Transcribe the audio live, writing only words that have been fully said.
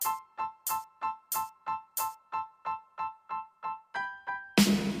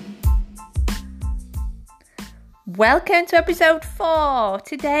Welcome to episode 4.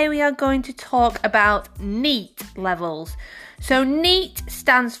 Today we are going to talk about NEAT levels. So NEAT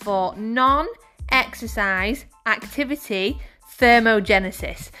stands for non-exercise activity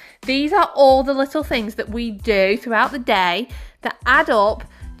thermogenesis. These are all the little things that we do throughout the day that add up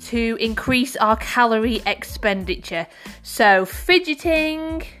to increase our calorie expenditure. So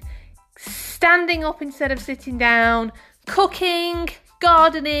fidgeting, standing up instead of sitting down, cooking,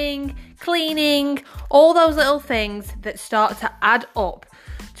 gardening, cleaning, all those little things that start to add up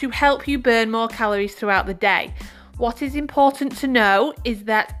to help you burn more calories throughout the day. What is important to know is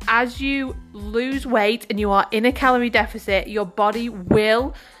that as you lose weight and you are in a calorie deficit, your body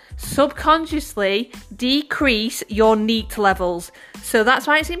will subconsciously decrease your NEAT levels. So that's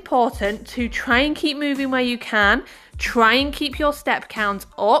why it's important to try and keep moving where you can. Try and keep your step count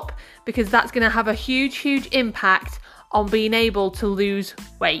up because that's going to have a huge impact on being able to lose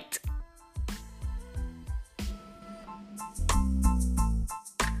weight.